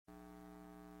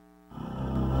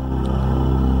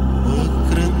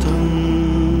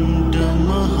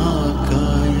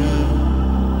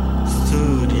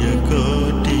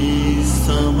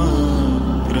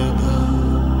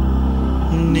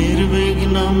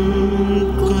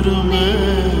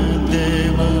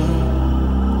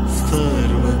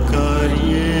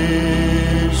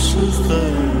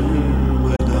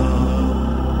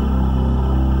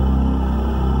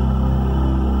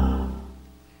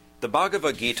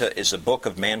Bhagavad Gita is a book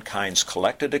of mankind's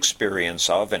collected experience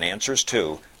of and answers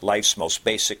to life's most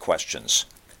basic questions.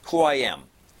 Who I am,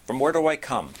 from where do I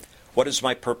come, what is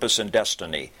my purpose and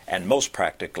destiny, and most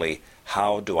practically,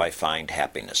 how do I find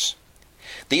happiness?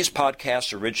 These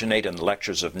podcasts originate in the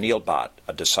lectures of Neil Bhatt,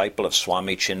 a disciple of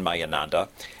Swami Chinmayananda.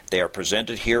 They are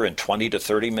presented here in 20 to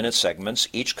 30-minute segments,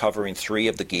 each covering 3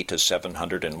 of the Gita's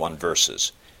 701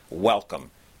 verses.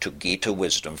 Welcome to Gita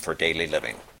Wisdom for Daily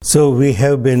Living. So we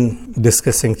have been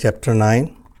discussing chapter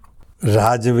 9,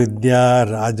 Rajavidya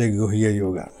Rajaguhya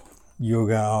Yoga,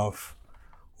 yoga of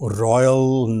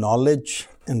royal knowledge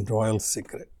and royal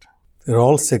secret. The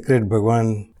royal secret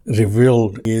Bhagavan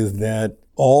revealed is that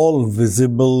all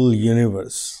visible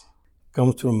universe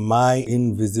comes from my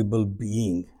invisible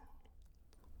being.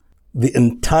 The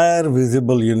entire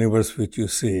visible universe which you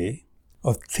see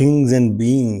of things and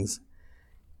beings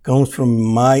comes from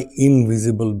my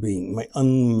invisible being, my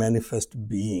unmanifest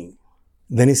being.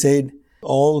 Then he said,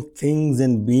 all things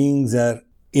and beings are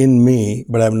in me,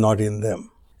 but I am not in them.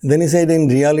 Then he said, in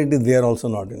reality, they are also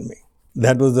not in me.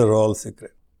 That was the royal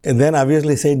secret. And then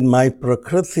obviously he said, my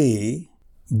prakriti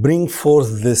bring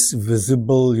forth this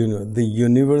visible universe. The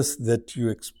universe that you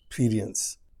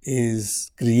experience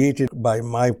is created by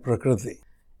my prakriti.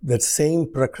 That same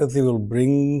prakriti will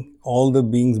bring all the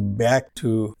beings back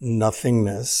to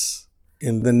nothingness.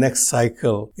 In the next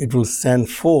cycle, it will send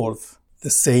forth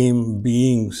the same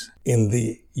beings in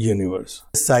the universe.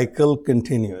 The cycle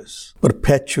continues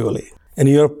perpetually, and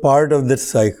you are part of that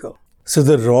cycle. So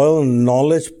the royal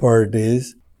knowledge part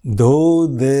is, though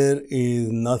there is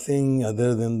nothing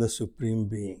other than the Supreme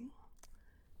Being,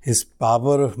 His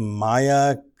power of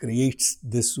Maya creates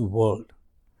this world.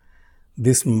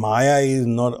 This Maya is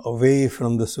not away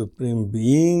from the Supreme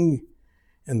Being,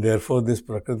 and therefore this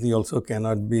Prakriti also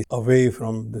cannot be away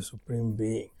from the Supreme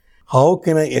Being. How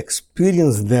can I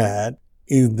experience that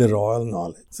is the royal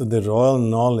knowledge. So the royal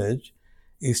knowledge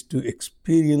is to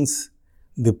experience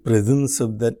the presence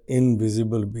of that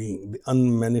invisible being, the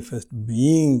unmanifest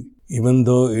being, even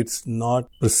though it's not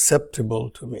perceptible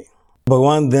to me.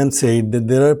 Bhagavan then said that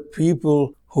there are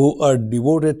people who are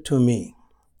devoted to me.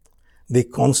 They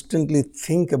constantly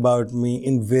think about me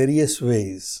in various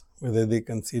ways, whether they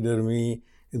consider me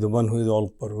the one who is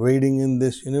all-pervading in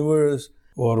this universe,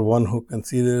 or one who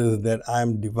considers that I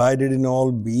am divided in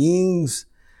all beings,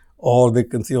 or they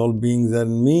consider all beings are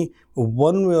in me. But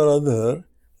one way or other,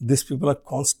 these people are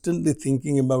constantly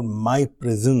thinking about my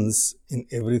presence in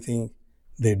everything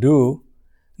they do.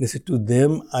 They say, to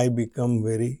them, I become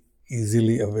very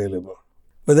easily available.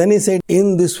 But then he said,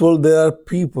 in this world, there are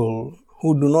people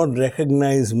who do not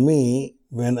recognize me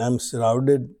when I'm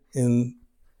surrounded in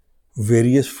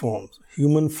various forms,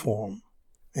 human form,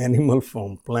 animal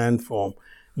form, plant form.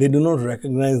 They do not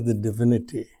recognize the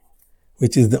divinity,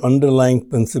 which is the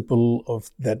underlying principle of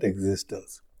that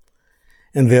existence.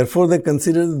 And therefore they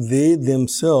consider they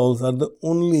themselves are the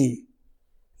only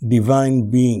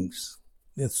divine beings,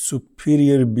 they're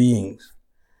superior beings.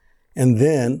 And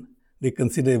then they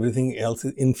consider everything else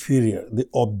is inferior. They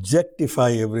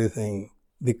objectify everything.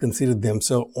 They consider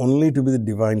themselves only to be the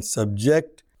divine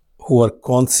subject who are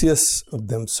conscious of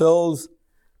themselves,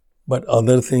 but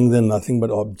other things are nothing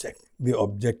but object. They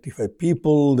objectify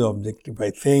people, they objectify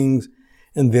things,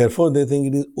 and therefore they think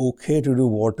it is okay to do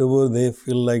whatever they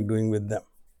feel like doing with them.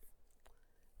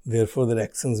 Therefore their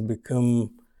actions become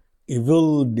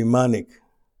evil, demonic,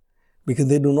 because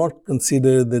they do not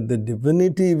consider that the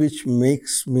divinity which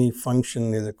makes me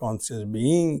function as a conscious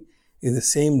being is the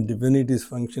same divinity is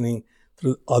functioning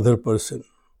through other person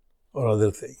or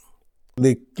other thing.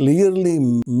 They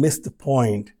clearly miss the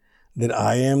point that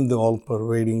I am the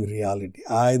all-pervading reality.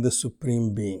 I, the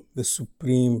Supreme Being, the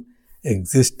Supreme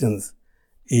Existence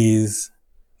is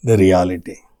the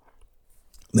reality.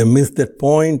 They miss that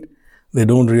point. They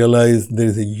don't realize there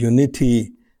is a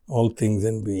unity, all things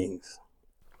and beings.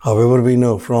 However, we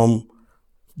know from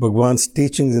Bhagavan's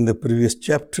teachings in the previous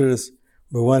chapters,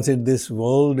 Bhagavan said this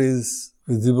world is,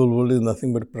 visible world is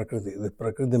nothing but Prakriti. The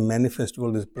Prakriti, the manifest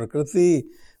world is Prakriti.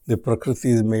 The Prakriti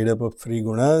is made up of 3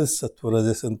 gunas, Sattva,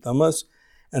 Rajas and Tamas.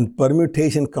 And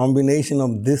permutation, combination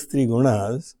of these 3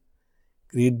 gunas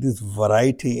create this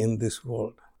variety in this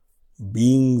world.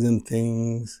 Beings and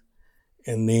things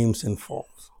and names and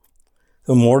forms.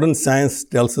 So modern science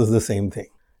tells us the same thing.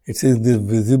 It says this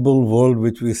visible world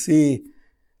which we see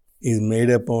is made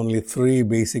up only 3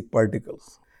 basic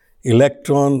particles.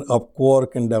 Electron, up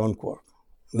quark and down quark.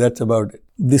 That's about it.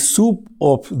 The soup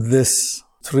of these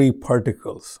 3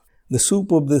 particles, the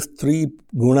soup of these 3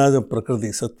 gunas of Prakriti,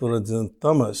 Sattva, Rajas and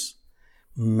Tamas,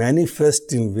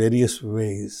 manifest in various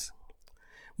ways.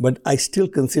 But I still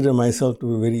consider myself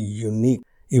to be very unique,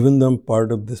 even though I'm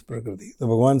part of this Prakriti. So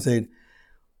Bhagavan said,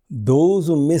 those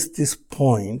who miss this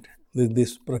point, that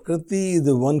this Prakriti is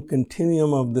the one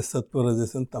continuum of the Sattva,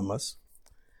 Rajas and Tamas,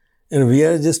 and we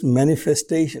are just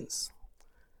manifestations,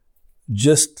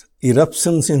 just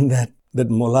eruptions in that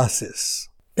molasses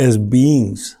as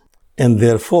beings. And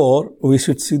therefore, we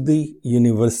should see the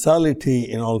universality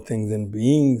in all things and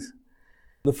beings.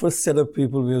 The first set of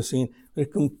people we have seen were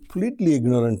completely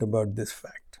ignorant about this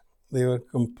fact. They were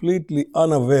completely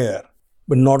unaware.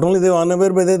 But not only they were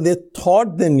unaware, but they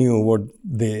thought they knew what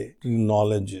the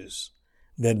knowledge is.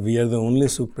 That we are the only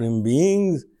supreme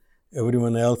beings.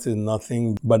 Everyone else is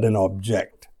nothing but an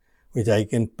object, which I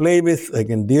can play with, I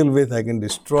can deal with, I can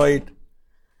destroy it.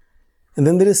 And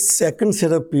then there is second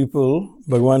set of people,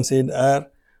 Bhagavan said, are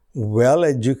well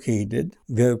educated.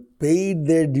 They have paid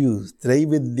their dues,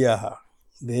 Traividyaha.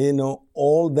 They know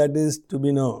all that is to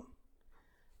be known.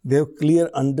 They have clear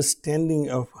understanding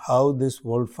of how this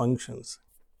world functions.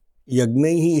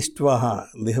 Yagnaihi Ishtvaha.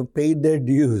 They have paid their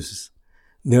dues.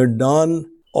 They have done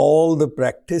all the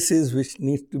practices which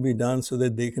need to be done so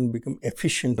that they can become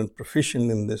efficient and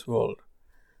proficient in this world.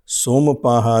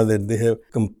 Somapaha, that they have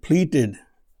completed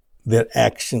their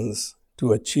actions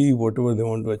to achieve whatever they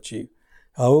want to achieve.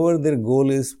 However, their goal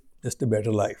is just a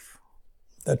better life.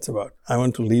 That's about. I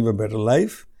want to live a better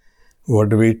life,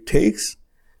 whatever it takes.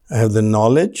 I have the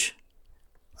knowledge.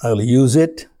 I'll use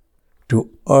it to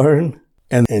earn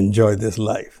and enjoy this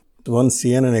life. One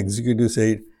CNN executive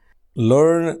said,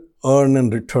 learn, earn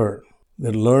and return.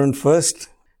 That learn first,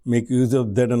 make use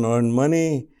of that and earn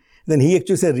money. Then he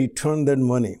actually said return that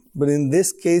money. But in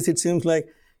this case, it seems like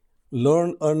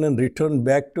learn, earn and return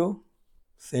back to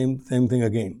same thing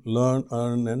again. Learn,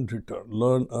 earn and return.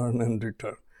 Learn, earn and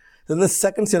return. So the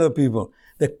second set of people,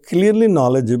 they're clearly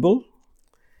knowledgeable,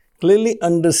 clearly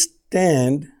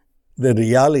understand the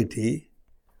reality,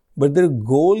 but their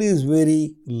goal is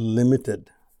very limited,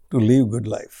 to live good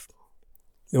life.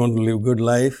 They want to live good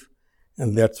life,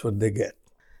 and that's what they get.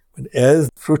 But as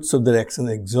fruits of their actions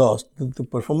exhaust, they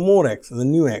perform more actions, the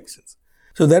new actions.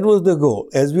 So that was the goal.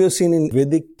 As we have seen in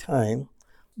Vedic time,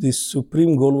 the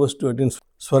supreme goal was to attain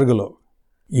Swargalok.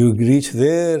 You reach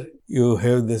there, you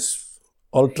have this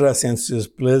ultra-sensuous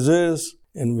pleasures,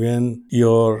 and when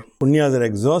your punyas are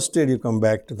exhausted, you come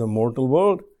back to the mortal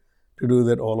world to do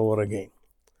that all over again.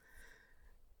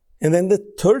 And then the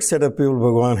third set of people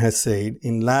Bhagavan has said,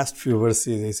 in last few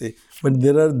verses, he says, but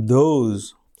there are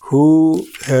those who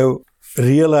have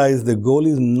realized the goal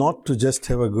is not to just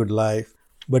have a good life,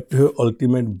 but to have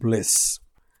ultimate bliss.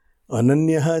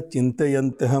 Ananyaha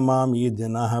chintayantaha mam ye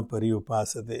janaha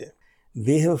pariupasate.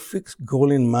 They have a fixed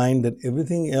goal in mind that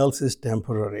everything else is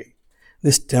temporary.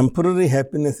 This temporary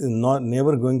happiness is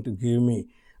never going to give me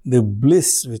the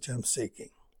bliss which I'm seeking.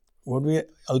 What we are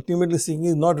ultimately seeking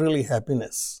is not really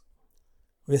happiness.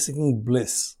 We are seeking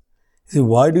bliss. You see,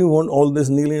 why do you want all this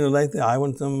kneeling in your life? I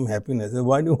want some happiness.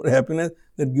 Why do you want happiness?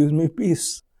 That gives me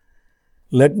peace.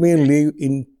 Let me live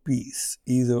in peace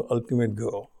is our ultimate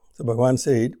goal. So Bhagavan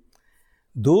said,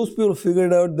 those people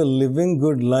figured out the living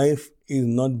good life is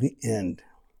not the end.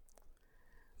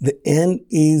 The end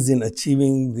is in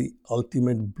achieving the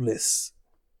ultimate bliss,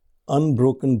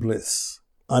 unbroken bliss.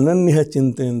 Ananya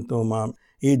chintayanto mam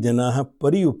ye janaha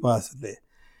pariupasate.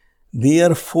 They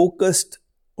are focused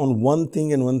on one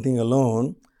thing and one thing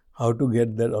alone, how to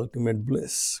get that ultimate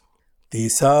bliss.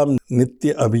 Tesam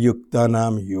nitya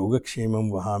abhiyuktanam yogakshemam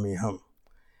vahamiham.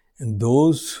 And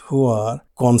those who are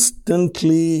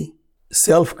constantly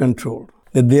self-controlled,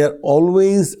 that they are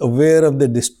always aware of the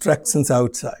distractions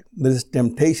outside. There is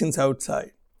temptations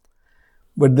outside.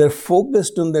 But they're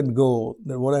focused on that goal,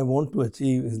 that what I want to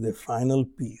achieve is the final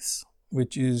peace,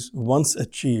 which is once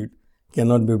achieved,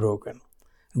 cannot be broken.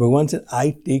 Bhagavan said,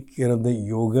 I take care of the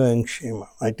yoga and kshema.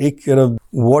 I take care of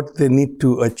what they need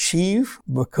to achieve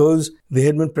because they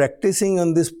had been practicing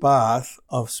on this path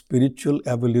of spiritual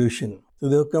evolution. So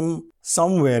they have come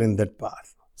somewhere in that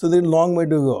path. So there's a long way to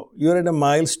go. You're at a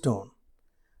milestone.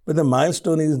 But the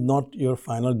milestone is not your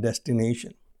final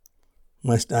destination.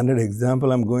 My standard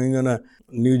example, I'm going on a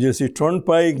New Jersey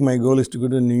Turnpike. My goal is to go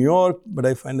to New York, but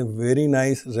I find a very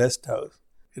nice rest house.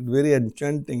 It's very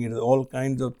enchanting. It has all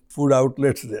kinds of food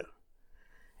outlets there.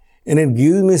 And it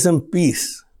gives me some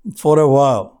peace for a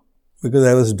while because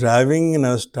I was driving and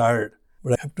I was tired.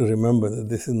 But I have to remember that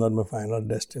this is not my final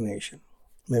destination.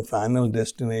 My final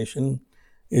destination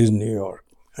is New York.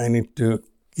 I need to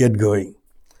get going.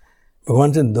 But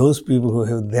once those people who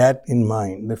have that in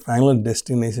mind, the final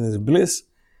destination is bliss,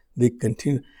 they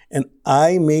continue. And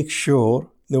I make sure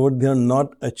that what they have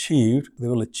not achieved, they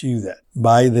will achieve that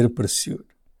by their pursuit.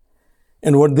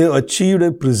 And what they achieved,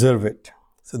 they preserve it.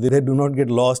 So they do not get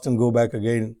lost and go back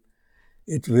again.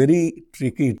 It's very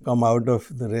tricky to come out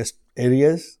of the rest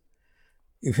areas.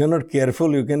 If you're not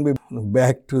careful, you can be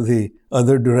back to the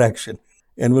other direction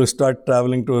and will start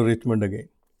traveling to Richmond again.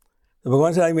 So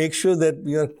Bhagavan said, I make sure that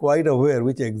you are quite aware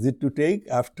which exit to take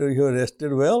after you are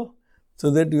rested well,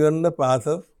 so that you are on the path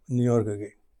of New York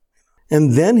again.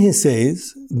 And then he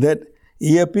says that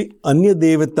Yapi anya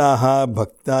devataha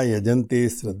bhakta yajante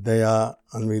sraddhaya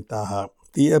anvitaha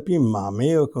tiyapi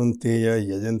mameya kunteya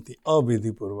yajanti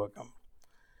avidhi purvakam.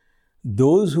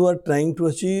 Those who are trying to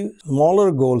achieve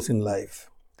smaller goals in life,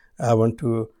 I want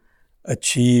to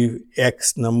achieve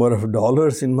X number of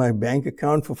dollars in my bank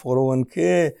account for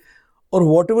 401k or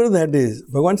whatever that is.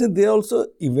 Bhagavan said they also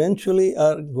eventually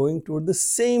are going toward the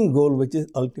same goal, which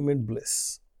is ultimate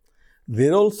bliss.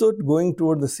 They're also going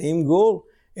toward the same goal,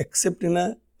 except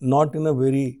not in a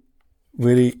very,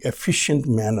 very efficient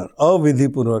manner. Avidhi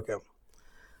purvakam.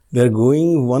 They're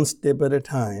going one step at a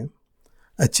time,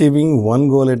 achieving one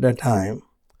goal at a time,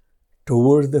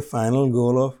 towards the final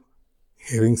goal of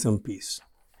having some peace.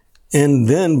 And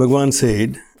then Bhagavan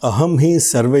said, Aham hi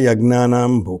sarva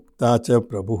yagnanam bhokta cha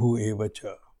prabhuhu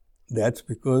evacha. That's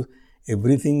because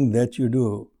everything that you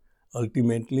do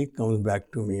ultimately comes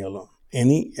back to me alone.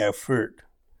 Any effort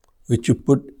which you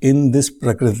put in this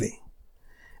Prakriti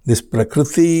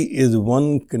is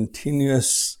one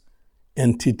continuous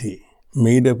entity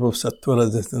made up of Sattva,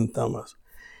 Rajas and Tamas.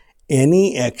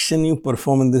 Any action you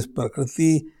perform in this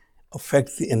Prakriti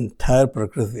affects the entire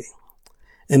Prakriti.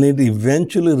 And it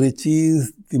eventually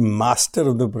reaches the master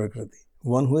of the Prakriti,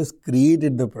 one who has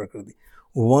created the Prakriti,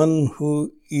 one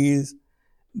who is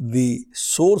the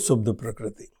source of the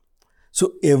Prakriti.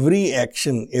 So every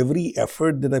action, every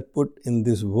effort that I put in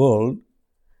this world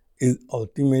is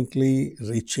ultimately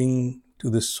reaching to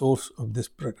the source of this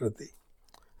Prakriti.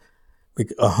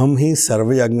 Because aham hi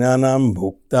sarva yagnanam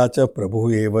bhokta cha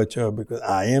prabhu eva cha, because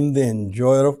I am the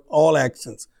enjoyer of all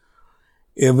actions.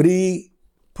 Every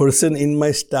person in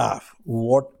my staff,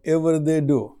 whatever they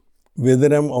do,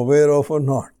 whether I'm aware of or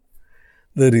not,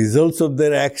 the results of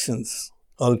their actions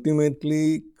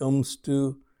ultimately comes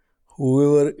to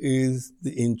whoever is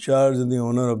the in charge and the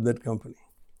owner of that company.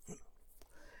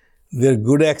 Their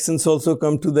good actions also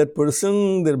come to that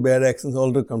person, their bad actions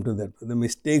also come to that person. The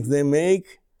mistakes they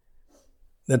make,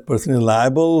 that person is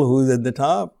liable, who is at the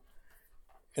top,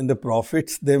 and the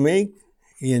profits they make,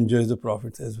 he enjoys the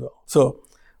profits as well. So,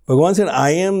 Bhagavan said,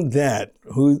 I am that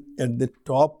who is at the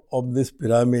top of this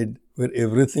pyramid where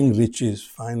everything reaches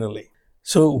finally.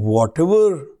 So,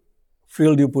 whatever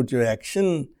field you put your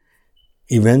action,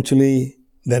 eventually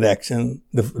that action,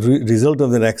 the result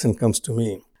of that action comes to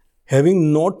me.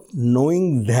 Having not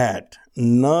knowing that,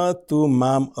 na tu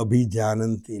mam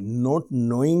abhijananti, not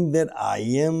knowing that I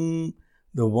am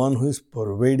the one who is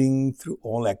pervading through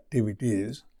all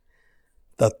activities,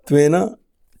 tattvena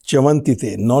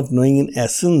chavantite, not knowing in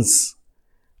essence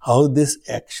how these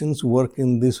actions work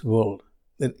in this world,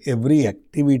 that every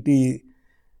activity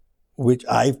which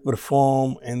I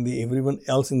perform and everyone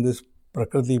else in this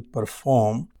Prakriti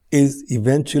perform is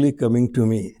eventually coming to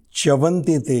me.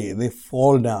 Chavantite, they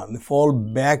fall down, they fall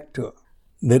back to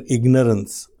their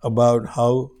ignorance about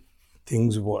how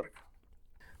things work.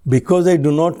 Because I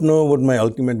do not know what my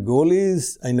ultimate goal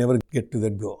is, I never get to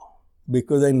that goal.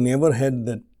 Because I never had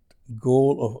that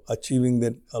goal of achieving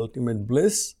that ultimate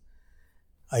bliss,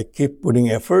 I keep putting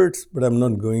efforts, but I'm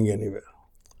not going anywhere.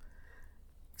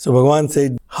 So Bhagavan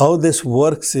said, how this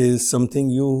works is something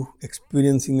you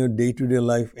experience in your day-to-day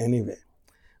life anyway.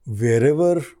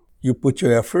 Wherever you put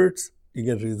your efforts, you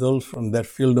get results from that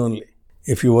field only.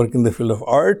 If you work in the field of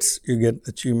arts, you get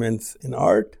achievements in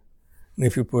art. And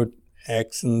if you put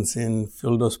actions in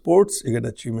field of sports, you get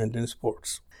achievement in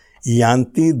sports.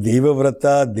 Yanti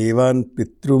devavrata devan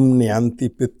pitrum nyanti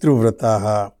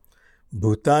pitruvrataha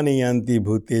bhutani yanti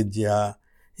bhutejya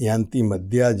yanti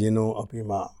madhya jino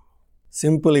apima.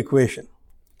 Simple equation.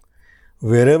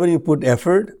 Wherever you put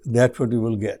effort, that's what you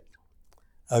will get.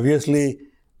 Obviously,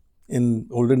 in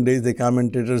olden days, the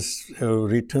commentators have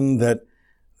written that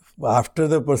after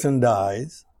the person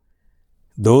dies,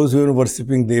 those who are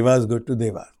worshipping devas go to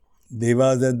devas.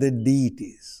 Devas are the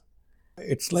deities.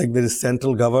 It's like there is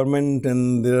central government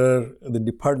and there are the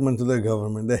departments of the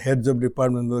government, the heads of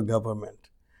departments of the government.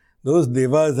 Those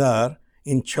devas are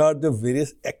in charge of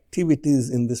various activities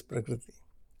in this Prakriti.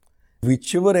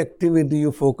 Whichever activity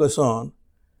you focus on,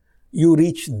 you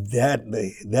reach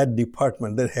that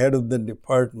department, the head of the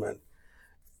department.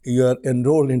 You are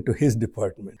enrolled into his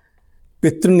department.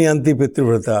 Pitrunyanti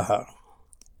pitruvrataha.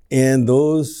 And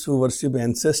those who worship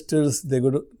ancestors, they go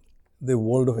to the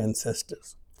world of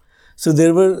ancestors. So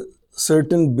there were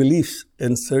certain beliefs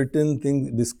and certain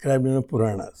things described in the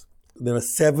Puranas. There were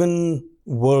 7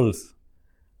 worlds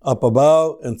up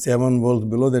above and 7 worlds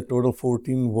below, the total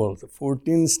 14 worlds,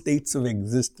 14 states of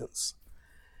existence.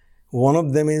 One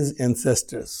of them is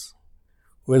ancestors,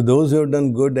 where those who have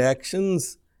done good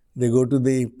actions, they go to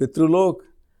the Pitrulok,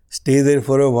 stay there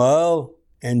for a while,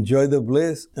 enjoy the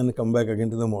bliss, and come back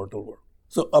again to the mortal world.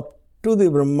 So up to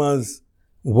the Brahma's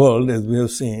world, as we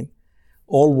have seen,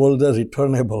 all worlds are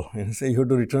returnable. So you have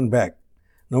to return back.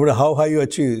 No matter how high you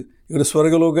achieve, you go to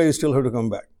Swargaloka, you still have to come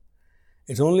back.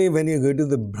 It's only when you go to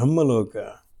the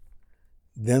Brahmaloka,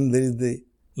 then there is the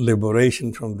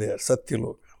liberation from there,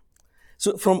 Satyaloka.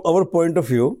 So from our point of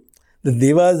view, the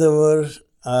Devas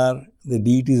are the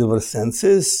deities of our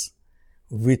senses.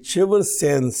 Whichever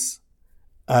sense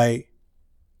I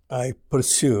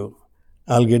pursue,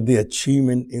 I'll get the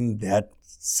achievement in that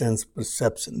sense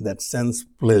perception, that sense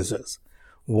pleasures.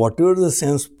 Whatever the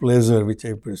sense pleasure which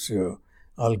I pursue,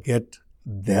 I'll get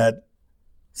that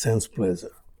sense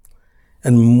pleasure.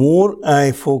 And more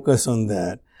I focus on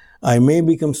that, I may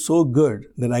become so good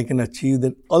that I can achieve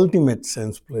that ultimate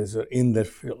sense pleasure in that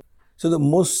field. So the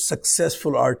most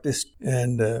successful artists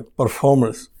and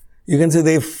performers, you can say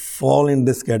they fall in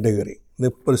this category. They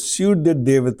pursued the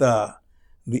Devata,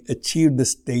 they achieved the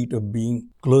state of being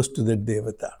close to the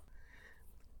Devata.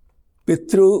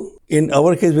 Pitru, in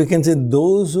our case, we can say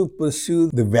those who pursue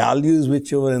the values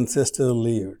which our ancestors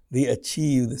lived, they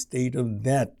achieve the state of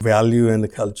that value and the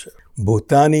culture.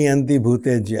 Bhutani yanti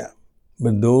bhutejya.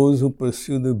 But those who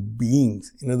pursue the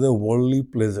beings, the worldly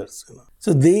pleasures,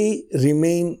 so they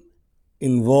remain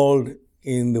involved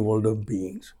in the world of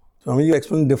beings. So you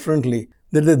explain differently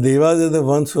that the Devas are the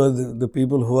ones who are the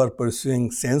people who are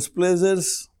pursuing sense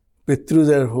pleasures, Pitrus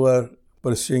are who are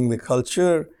pursuing the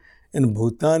culture, and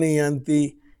Bhutani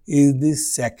yanti is the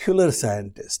secular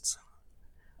scientists.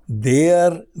 They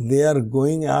are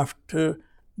going after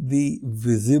the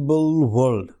visible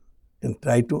world and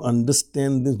try to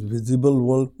understand this visible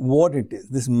world, what it is,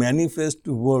 this manifest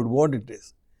world, what it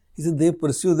is. He said they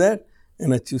pursue that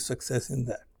and achieve success in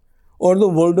that. Or the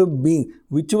world of being,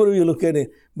 whichever you look at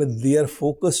it, but they are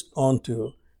focused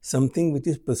onto something which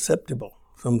is perceptible,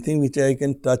 something which I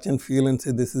can touch and feel and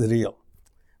say this is real.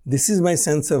 This is my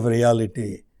sense of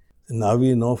reality. Now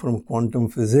we know from quantum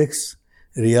physics,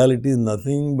 reality is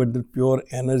nothing but the pure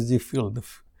energy field.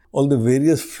 All the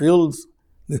various fields,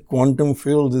 the quantum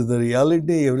field is the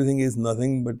reality, everything is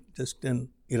nothing but just an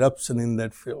eruption in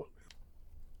that field.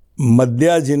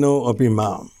 Madhyajino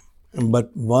apimam.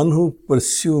 But one who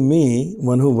pursues me,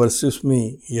 one who worships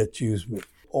me, he achieves me.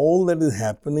 All that is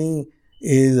happening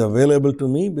is available to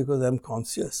me because I am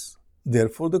conscious.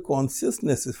 Therefore, the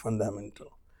consciousness is fundamental.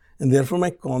 And therefore, my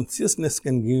consciousness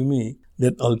can give me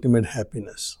that ultimate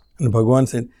happiness. And Bhagavan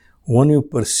said, when you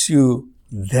pursue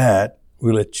that,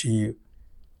 will achieve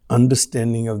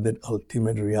understanding of that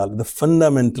ultimate reality, the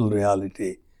fundamental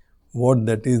reality, what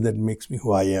that is that makes me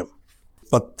who I am.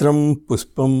 Patram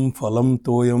puspam phalam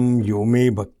toyam yome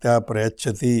bhaktya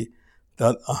prayachati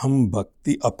tad aham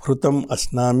bhakti aprutam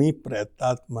asnami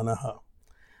prayatatmanaha.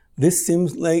 This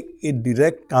seems like a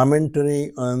direct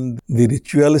commentary on the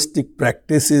ritualistic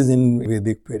practices in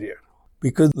Vedic period,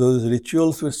 because those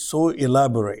rituals were so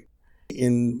elaborate.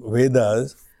 In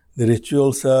Vedas, the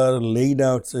rituals are laid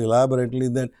out so elaborately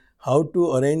that how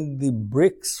to arrange the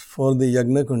bricks for the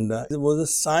Yagna Kunda was a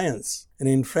science. And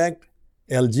in fact,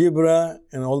 algebra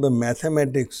and all the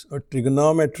mathematics or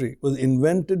trigonometry was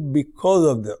invented because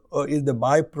of or is the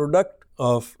byproduct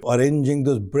of arranging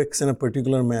those bricks in a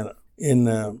particular manner. In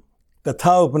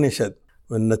Katha Upanishad,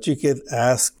 when Nachiket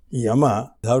asked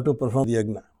Yama how to perform the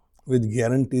Yagna, which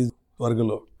guarantees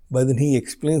Swargalok, but then he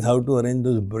explains how to arrange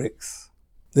those bricks.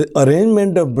 The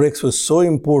arrangement of bricks was so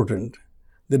important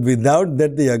that without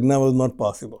that the Yagna was not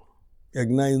possible.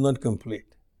 Yagna is not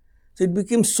complete. So it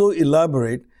became so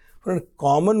elaborate, for a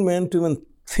common man to even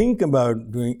think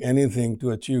about doing anything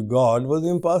to achieve God was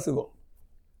impossible.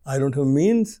 I don't have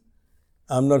means,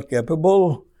 I'm not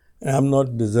capable, and I'm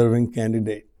not deserving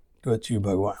candidate to achieve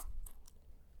Bhagavan.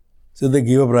 So they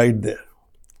give up right there.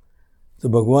 So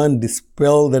Bhagavan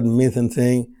dispelled that myth and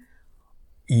saying,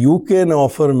 you can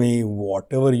offer me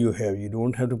whatever you have. You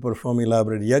don't have to perform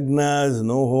elaborate yagnas,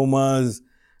 no homas,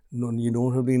 you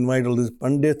don't have to invite all these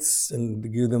pandits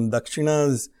and give them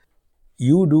dakshinas.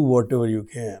 You do whatever you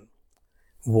can.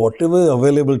 Whatever is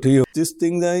available to you. These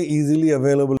things are easily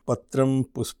available. Patram,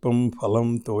 puspam,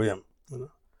 phalam, toyam.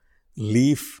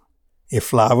 Leaf, a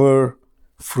flower,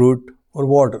 fruit, or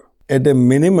water. At a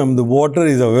minimum, the water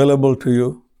is available to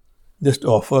you. Just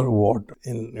offer water.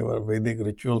 In your Vedic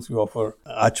rituals, you offer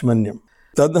achmanyam.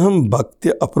 Tadham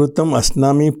bhaktya aprutam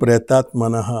asnami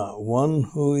pretatmanaha. One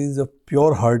who is a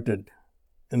pure-hearted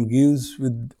and gives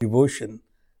with devotion,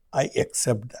 I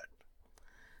accept that.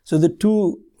 So the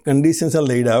two conditions are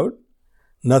laid out.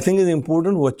 Nothing is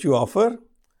important what you offer,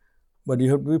 but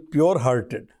you have to be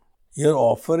pure-hearted. You're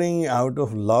offering out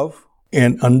of love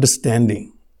and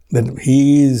understanding that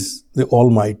He is the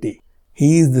Almighty.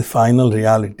 He is the final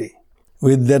reality.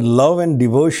 With that love and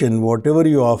devotion, whatever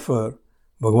you offer,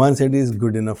 Bhagavan said is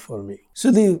good enough for me.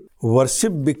 So the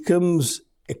worship becomes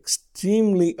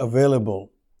extremely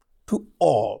available to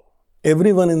all.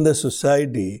 Everyone in the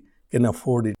society can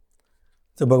afford it.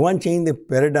 So Bhagavan changed the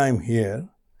paradigm here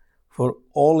for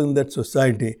all in that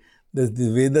society. That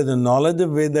the Veda, the knowledge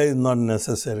of Veda is not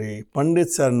necessary.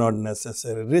 Pandits are not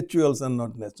necessary. Rituals are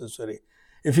not necessary.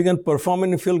 If you can perform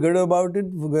and you feel good about it,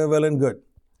 well and good.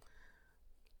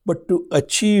 But to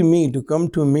achieve me, to come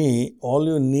to me, all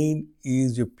you need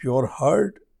is your pure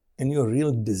heart and your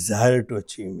real desire to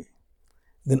achieve me.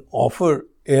 Then offer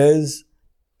as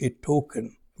a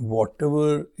token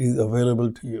whatever is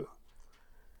available to you.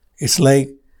 It's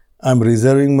like I'm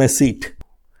reserving my seat.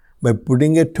 By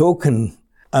putting a token,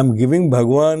 I'm giving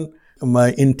Bhagavan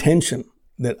my intention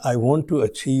that I want to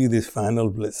achieve this final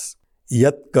bliss.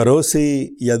 Yat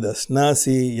karosi, yad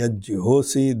asnasi, yad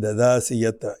jihosi, dadasi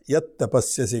yat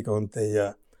tapasyasi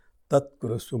kaunteya, tat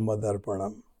kurusu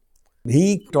madarpanam.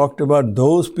 He talked about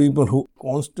those people who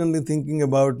constantly thinking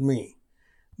about me.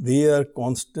 They are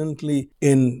constantly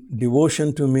in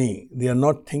devotion to me. They are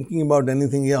not thinking about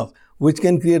anything else, which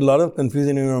can create a lot of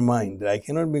confusion in your mind. I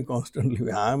cannot be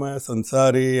constantly, I am a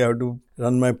sansari, I have to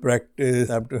run my practice,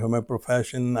 I have to have my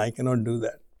profession. I cannot do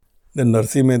that. Then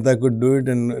Narsi Mehta could do it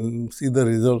and see the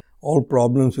result. All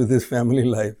problems with his family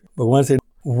life. Bhagavan said,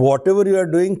 whatever you are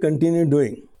doing, continue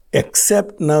doing.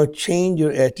 Except now change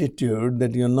your attitude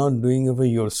that you are not doing it for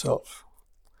yourself.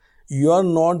 You are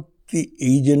not the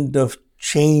agent of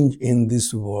change in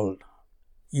this world.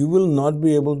 You will not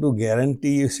be able to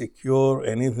guarantee, secure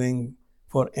anything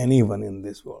for anyone in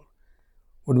this world.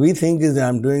 What we think is that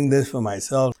I'm doing this for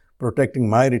myself, protecting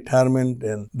my retirement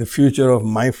and the future of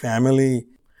my family.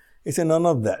 It's none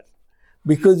of that.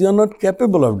 Because you're not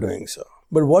capable of doing so.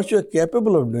 But what you're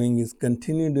capable of doing is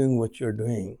continue doing what you're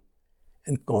doing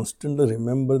and constantly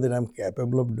remember that I'm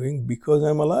capable of doing because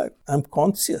I'm alive. I'm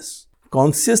conscious.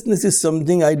 Consciousness is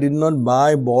something I did not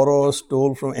buy, borrow, or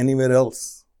stole from anywhere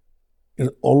else.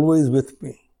 It's always with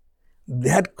me.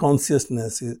 That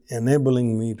consciousness is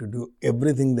enabling me to do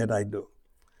everything that I do.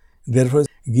 Therefore,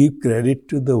 give credit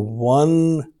to the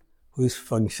one who is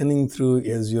functioning through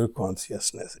as your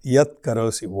consciousness. Yat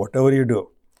karosi, whatever you do.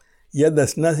 Yad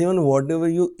asnasi, even whatever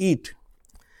you eat.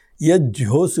 Yad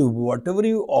jihosu, whatever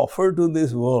you offer to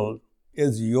this world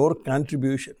as your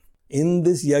contribution. In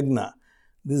this yagna,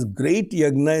 this great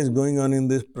yagna is going on in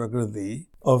this prakriti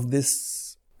of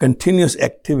this continuous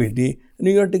activity and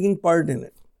you are taking part in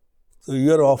it. So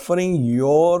you are offering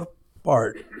your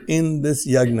part in this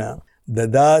yagna.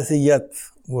 Dadasi yat,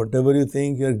 whatever you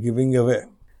think you are giving away.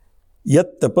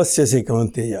 Yat tapasyasi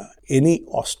kaunteya, any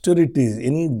austerities,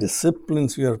 any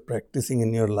disciplines you are practicing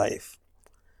in your life.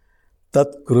 Tat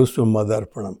kurusu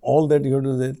madarpanam, all that you have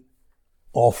to do,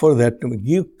 offer that to me.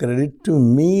 Give credit to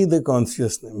me, the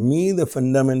consciousness, me, the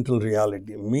fundamental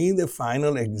reality, me, the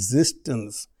final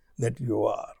existence that you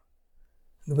are.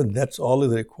 But that's all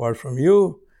is required from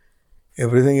you.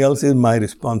 Everything else is my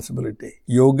responsibility.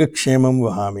 Yoga kshemam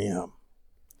vahamiyam.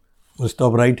 We'll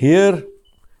stop right here.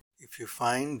 If you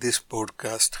find this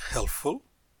podcast helpful,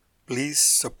 please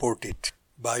support it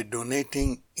by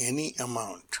donating any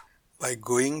amount by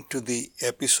going to the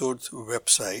episode's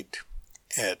website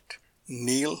at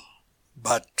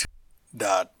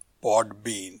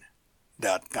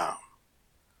neilbhatt.podbean.com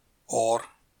or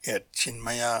at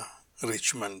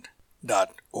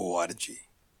chinmayarichmond.org.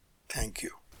 Thank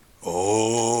you.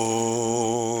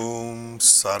 Om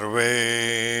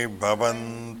Sarve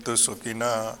Bhavantu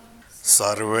Sukhina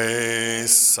Sarve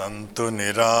Santu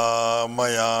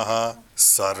Niramayaha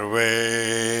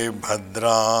Sarve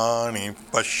Bhadrani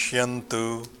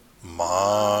Pashyantu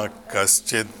Ma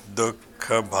Kaschid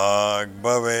Dukkha Bhag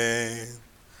Bhavet.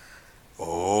 Om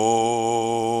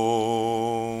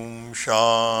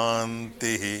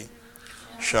Shantihi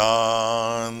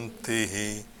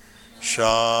Shantihi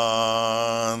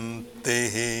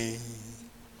Shantihi.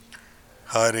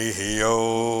 Harihi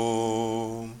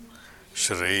Om.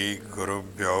 Shri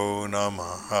Gurubhyo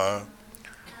Namaha.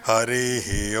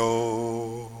 Harihi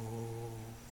Om.